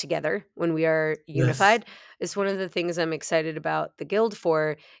are together, when we are Yes. unified. It's one of the things I'm excited about the guild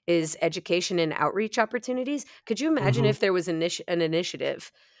for is education and outreach opportunities. Could you imagine Hmm. if there was an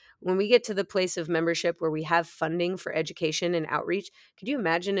initiative when we get to the place of membership where we have funding for education and outreach? Could you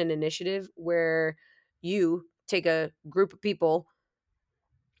imagine an initiative where you take a group of people,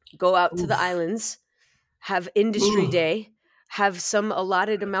 go out to the Oof. islands, have industry Mm. day, have some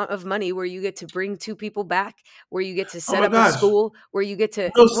allotted amount of money where you get to bring 2 people back, where you get to Oh set my up a gosh. school, where you get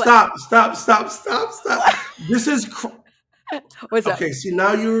to No, what? stop, stop, stop, stop, stop. What? This is What's up? okay. See,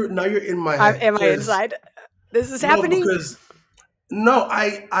 now you're in my head Am I because inside? This is no, happening? because no,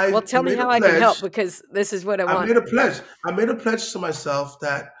 I Well, I tell me made a how I can pledge. help because this is what I I want. made a pledge. I made a pledge to myself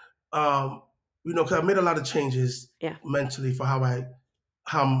that um, because I made a lot of changes Yeah. mentally for how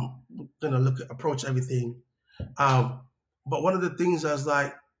I'm gonna approach everything. Um, but one of the things I was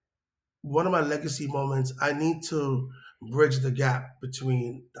like, one of my legacy moments, I need to bridge the gap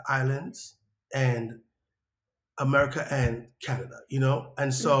between the islands and America and Canada,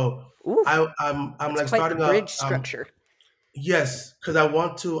 and Mm. so Ooh, I'm that's like quite the starting bridge structure. yes, because I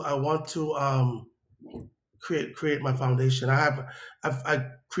want to create my foundation. I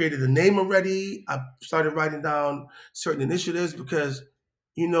created a name already. I started writing down certain initiatives because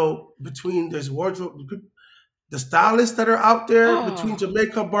between there's wardrobe, the stylists that are out there between Oh,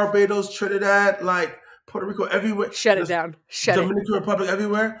 Jamaica, Barbados, Trinidad, like Puerto Rico, everywhere, shut it the down. Shut it. Dominican Republic,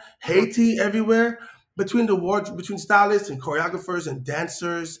 everywhere, Uh-huh. Haiti, everywhere. Between the wardrobe, between stylists and choreographers and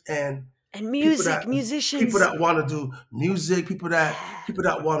dancers and And people that music, people musicians. that want to do music, people that Yeah. people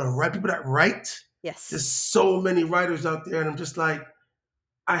that want to write, people that write. Yes. There's so many writers out there, and I'm just like,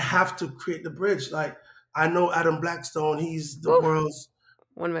 I have to create the bridge. Like I know Adam Blackstone, he's the Woo, world's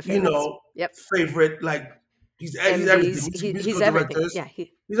one of my you favorites. know Yep. favorite. Like he's everything. MDs. He's Musical everything. directors, Yeah,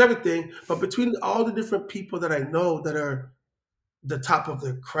 he's everything. But between all the different people that I know that are the top of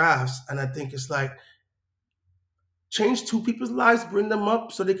their crafts, and I think it's like change two people's lives, bring them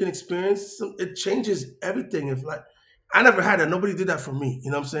up so they can experience some. It changes everything. If like I never had that, nobody did that for me.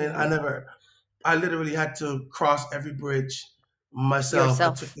 You know what I'm saying? mhm. I literally had to cross every bridge myself.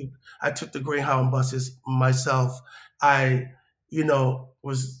 Yourself. I took the Greyhound buses myself. I,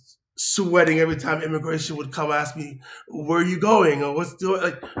 was sweating every time immigration would come ask me, "Where are you going?" or "What's doing?"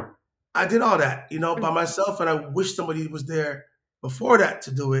 Like I did all that, by Mm, myself, and I wish somebody was there before that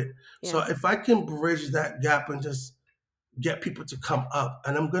to do it. So yeah. if I can bridge that gap and just get people to come up,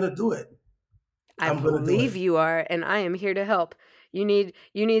 and I'm gonna do it. I I'm gonna do believe it. you are, and I am here to help. You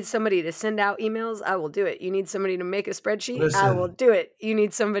need somebody to send out emails, I will do it. You need somebody to make a spreadsheet, I will Listen. do it. You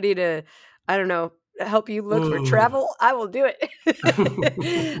need somebody to, I don't know, help you look for Mm. travel, I will do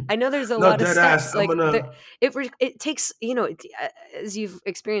it. I know there's a No, lot of dead ass. steps, I'm like, gonna. it takes, as you've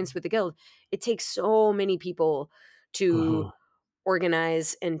experienced with the guild, it takes so many people to Mhm,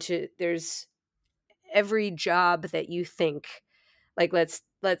 organize and to there's every job that you think, like, let's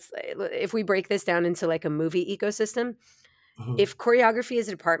if we break this down into like a movie ecosystem, mhm, if choreography is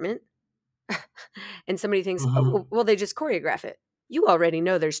a department, and somebody thinks, oh, Hmm. well, they just choreograph it. You already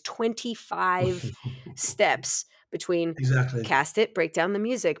know there's 25 steps between Exactly. cast it, break down the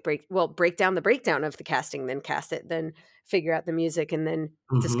music, break down the breakdown of the casting, then cast it, then figure out the music, and then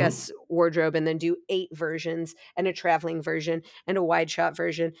Hmm. discuss wardrobe, and then do 8 versions and a traveling version and a wide shot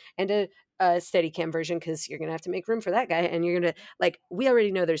version and a steady cam version, because you're gonna have to make room for that guy, and you're gonna like, we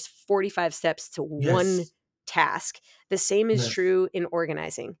already know there's 45 steps to one Yes. task. The same is Yes. true in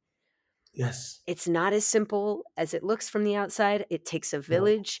organizing. Yes. It's not as simple as it looks from the outside. It takes a No.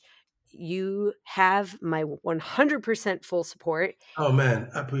 village. You have my 100% full support. Oh man,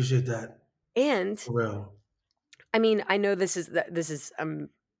 I appreciate that. And For real. I mean, I know this is I'm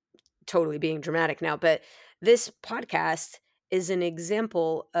totally being dramatic now, but this podcast is an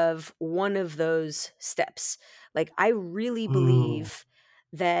example of one of those steps. Like, I really Mm. believe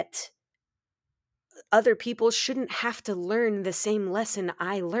that other people shouldn't have to learn the same lesson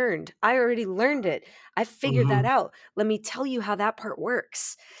I learned. I already learned it. I figured that Hmm. out. Let me tell you how that part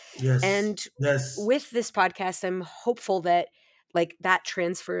works. Yes. And Yes. with this podcast, I'm hopeful that like that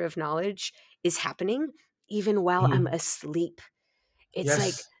transfer of knowledge is happening even while I'm Hmm. asleep. It's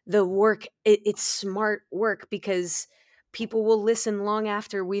like Yes. the work, it's smart work, because people will listen long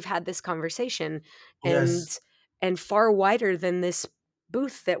after we've had this conversation, and Yes. far wider than this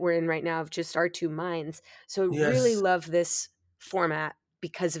booth that we're in right now of just our two minds. So I really Yes. love this format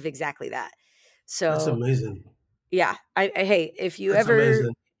because of exactly that. That's So amazing. yeah, hey, That's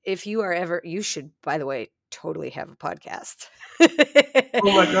amazing. if you are ever, you should, by the way, totally have a podcast.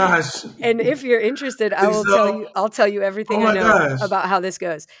 Oh my gosh. And if you're interested, Think so? I'll tell you Oh everything I my know gosh. about how this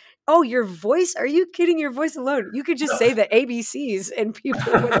goes. Oh, your voice? Are you kidding? Your voice alone. You could just say the ABCs and people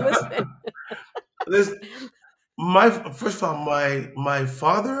would listen. This my first of all, my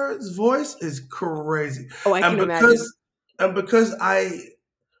father's voice is crazy, Oh, I and can imagine. because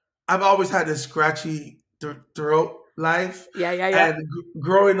I've always had this scratchy throat life, Yeah, yeah, yeah. and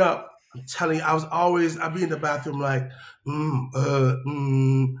growing up, I'm telling you, I'd be in the bathroom like, Hmm.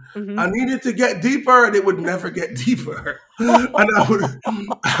 I needed to get deeper, and it would never get deeper, and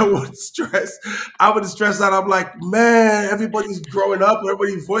I would stress, out. I'm like, man, everybody's growing up,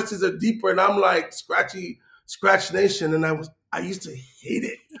 everybody's voices are deeper, and I'm like scratch nation, and I used to hate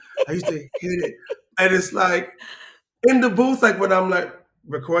it. I used to hate it, and it's like in the booth, like when I'm like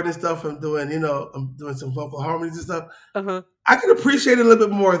recording stuff, I'm doing some vocal harmonies and stuff. Uh-huh. I can appreciate it a little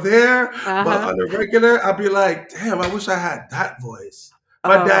bit more there, but Uh-huh. on a regular, I'll be like, damn, I wish I had that voice.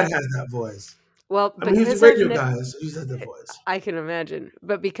 My dad Oh, has that voice. well, I mean, he's a because radio guy, so he has the voice. I can imagine.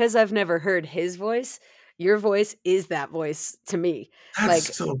 But because I've never heard his voice, your voice is that voice to me. Like,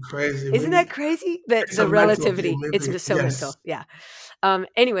 That's so crazy. isn't When you, that crazy? That it's the a mental thing, relativity, it's maybe. just so Yes, mental. Yeah.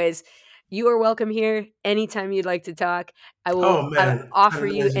 Anyways, you are welcome here anytime you'd like to talk. oh I man, had offer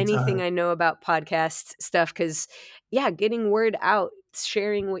an you amazing anything time. I know about podcast stuff, because yeah, getting word out,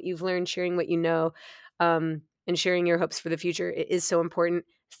 sharing what you've learned, sharing what you know, and sharing your hopes for the future, it is so important.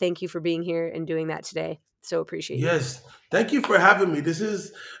 Thank you for being here and doing that today. So appreciate you. Yes, thank you for having me. This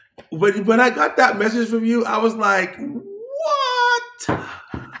is when I got that message from you, I was like, what?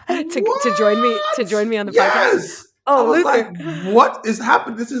 To What? join me on the podcast. Yes. I Oh, was like, Luther. what is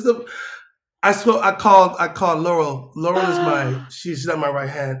happening? This is a I called Laurel. Laurel is she's on my right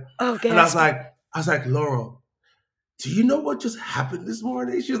hand. Oh, And gasp. I was like, Laurel, do you know what just happened this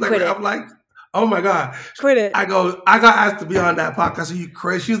morning? She was like, Quit I'm it. like, oh my God. Quit it. I got asked to be on that podcast. Are you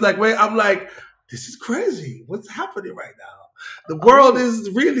crazy? She's like, wait, I'm like, this is crazy. What's happening right now? The world Oh,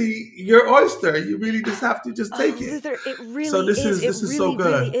 is really your oyster. You really just have to just oh, take it. Luther, it So really is. It this is so really,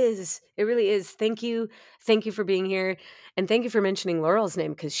 really good. is. It really is. Thank you. Thank you for being here. And thank you for mentioning Laurel's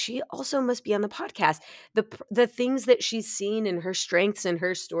name, because she also must be on the podcast. The things that she's seen and her strengths and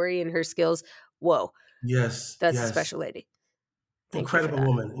her story and her skills. Whoa, Yes, that's a yes. special lady. Thank you for Incredible that.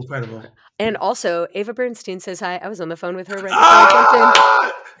 woman. Incredible. And also, Ava Bernstein says hi. I was on the phone with her right before I jumped in.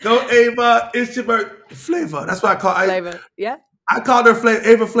 Ah! Go Ava. It's your Flavor. That's what Flava. Yeah. I called her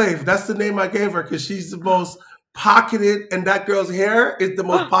Ava Flav. That's the name I gave her because she's the most pocketed, and that girl's hair is the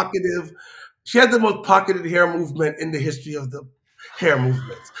most pocketed. She has the most pocketed hair movement in the history of the hair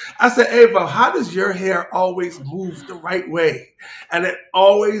movements. I said, Ava, how does your hair always move the right way? And it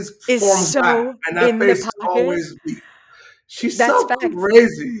always Is forms back, so and that in the face is pocket. always beat. She's That's so fact.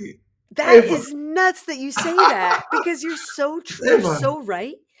 crazy. That Ava. is nuts that you say that, because It's you're Ava. so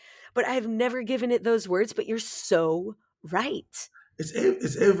right. But I've never given it those words, but you're so right. It's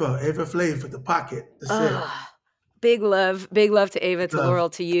Ava. Ava Flav with the pocket. That's it. Ugh. Big love to Ava, to Love. Laurel,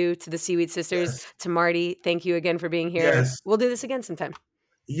 to you, to the Seaweed Sisters, Yes. to Marty. Thank you again for being here. Yes. We'll do this again sometime.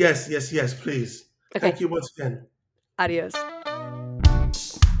 Yes. Yes. Yes. Please. Okay, Thank you once again. adios.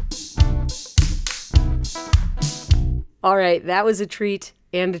 All right, that was a treat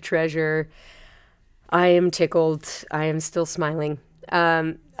and a treasure. I am tickled. I am still smiling.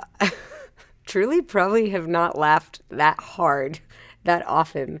 Truly probably have not laughed that hard, that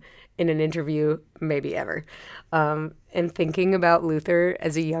often in an interview, maybe ever. And thinking about Luther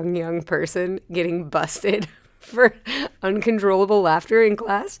as a young person getting busted for uncontrollable laughter in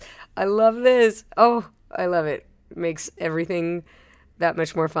class, I love this. Oh, I love it. It makes everything that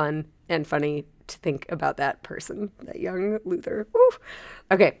much more fun and funny to think about that person, that young Luther. Woo.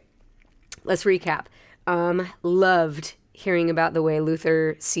 Okay, let's recap. Loved hearing about the way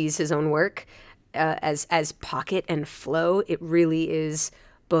Luther sees his own work as pocket and flow. It really is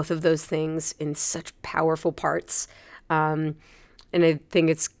both of those things in such powerful parts. And I think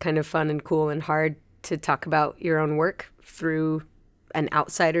it's kind of fun and cool and hard to talk about your own work through an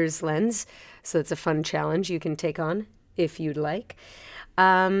outsider's lens. So it's a fun challenge you can take on if you'd like.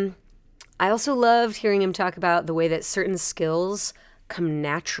 I also loved hearing him talk about the way that certain skills come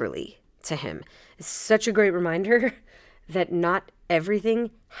naturally to him. It's such a great reminder that not everything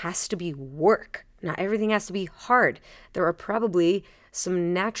has to be work. Not everything has to be hard. There are probably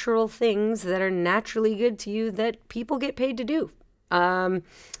some natural things that are naturally good to you that people get paid to do.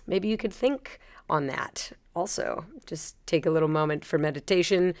 Maybe you could think on that also. Just take a little moment for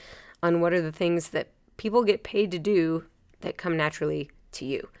meditation on what are the things that people get paid to do that come naturally to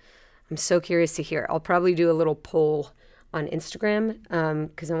you. I'm so curious to hear. I'll probably do a little poll on Instagram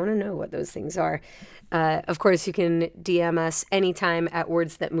because I want to know what those things are. Of course, you can DM us anytime at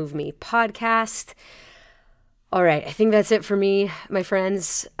Words That Move Me podcast. All right, I think that's it for me, my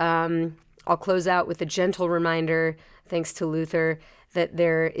friends. I'll close out with a gentle reminder, thanks to Luther, that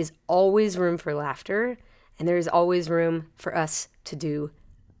there is always room for laughter and there is always room for us to do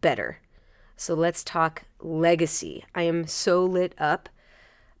better. So let's talk legacy. I am so lit up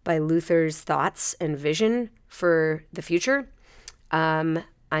by Luther's thoughts and vision for the future. I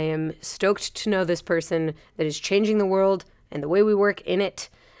am stoked to know this person that is changing the world and the way we work in it,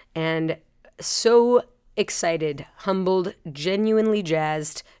 and so excited, humbled, genuinely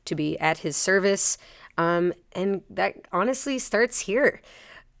jazzed to be at his service. And that honestly starts here.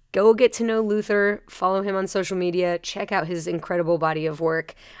 Go get to know Luther, follow him on social media, check out his incredible body of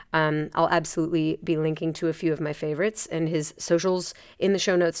work. I'll absolutely be linking to a few of my favorites and his socials in the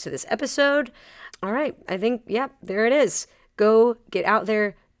show notes to this episode. All right, I think, there it is. Go get out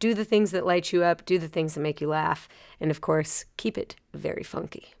there, do the things that light you up, do the things that make you laugh, and of course, keep it very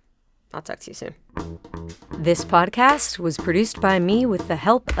funky. I'll talk to you soon. This podcast was produced by me with the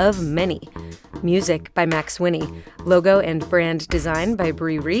help of many. Music by Max Winnie, logo and brand design by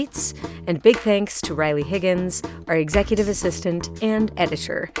Bree Reitz, and big thanks to Riley Higgins, our executive assistant and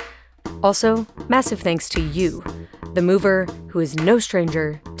editor. Also, massive thanks to you, the mover who is no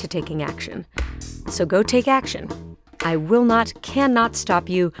stranger to taking action. So go take action. I cannot stop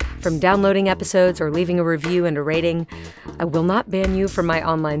you from downloading episodes or leaving a review and a rating. I will not ban you from my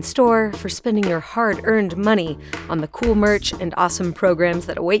online store for spending your hard-earned money on the cool merch and awesome programs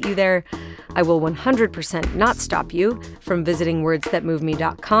that await you there. I will 100% not stop you from visiting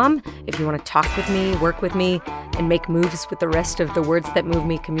wordsthatmoveme.com if you want to talk with me, work with me, and make moves with the rest of the Words That Move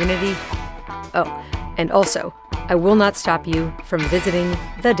Me community. Oh, and also, I will not stop you from visiting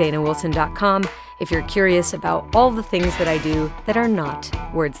thedanawilson.com if you're curious about all the things that I do that are not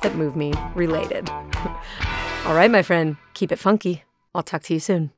Words That Move Me related. All right, my friend, keep it funky. I'll talk to you soon.